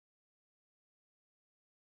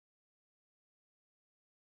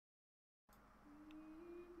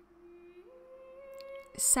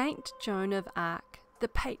Saint Joan of Arc, the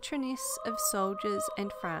patroness of soldiers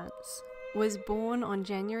and France, was born on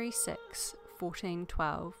January 6,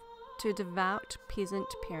 1412, to devout peasant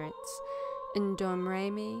parents in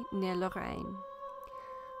Domremy near Lorraine.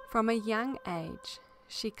 From a young age,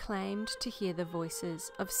 she claimed to hear the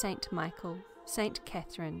voices of Saint Michael, Saint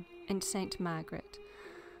Catherine, and Saint Margaret,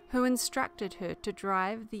 who instructed her to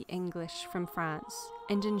drive the English from France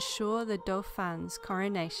and ensure the Dauphin's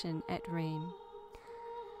coronation at Rheims.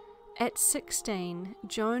 At 16,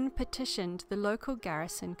 Joan petitioned the local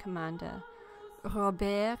garrison commander,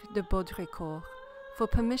 Revered de Baudricourt, for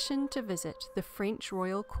permission to visit the French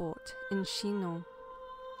royal court in Chinon.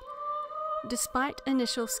 Despite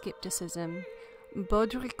initial skepticism,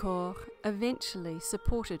 Baudricourt eventually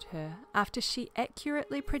supported her after she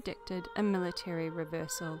accurately predicted a military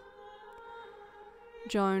reversal.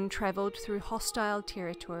 Joan travelled through hostile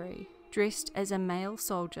territory, dressed as a male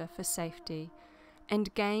soldier for safety,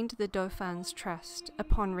 and gained the Dauphin's trust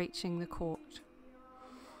upon reaching the court.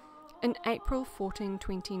 In April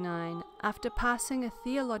 1429, after passing a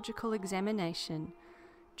theological examination,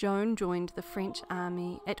 Joan joined the French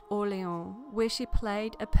army at Orléans, where she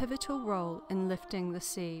played a pivotal role in lifting the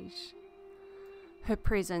siege. Her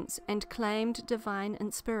presence and claimed divine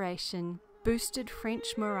inspiration boosted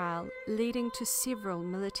French morale, leading to several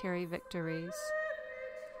military victories.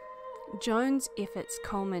 Joan's efforts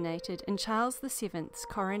culminated in Charles VII's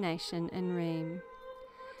coronation in Rheims.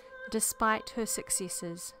 Despite her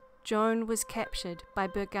successes, Joan was captured by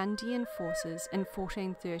Burgundian forces in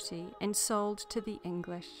 1430 and sold to the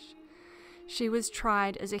English. She was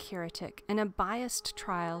tried as a heretic in a biased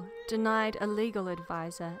trial, denied a legal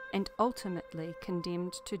advisor, and ultimately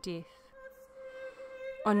condemned to death.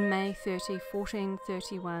 On May 30,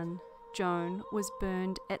 1431, Joan was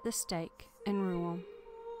burned at the stake in Rouen.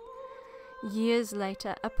 Years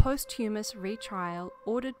later, a posthumous retrial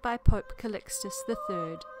ordered by Pope Calixtus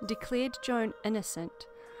III declared Joan innocent,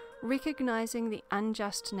 recognizing the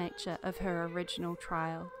unjust nature of her original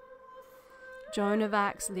trial. Joan of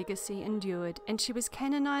Arc's legacy endured, and she was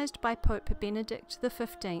canonized by Pope Benedict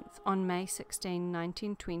XV on May 16,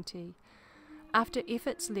 1920, after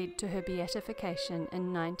efforts led to her beatification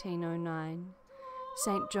in 1909.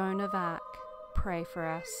 Saint Joan of Arc, pray for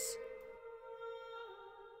us.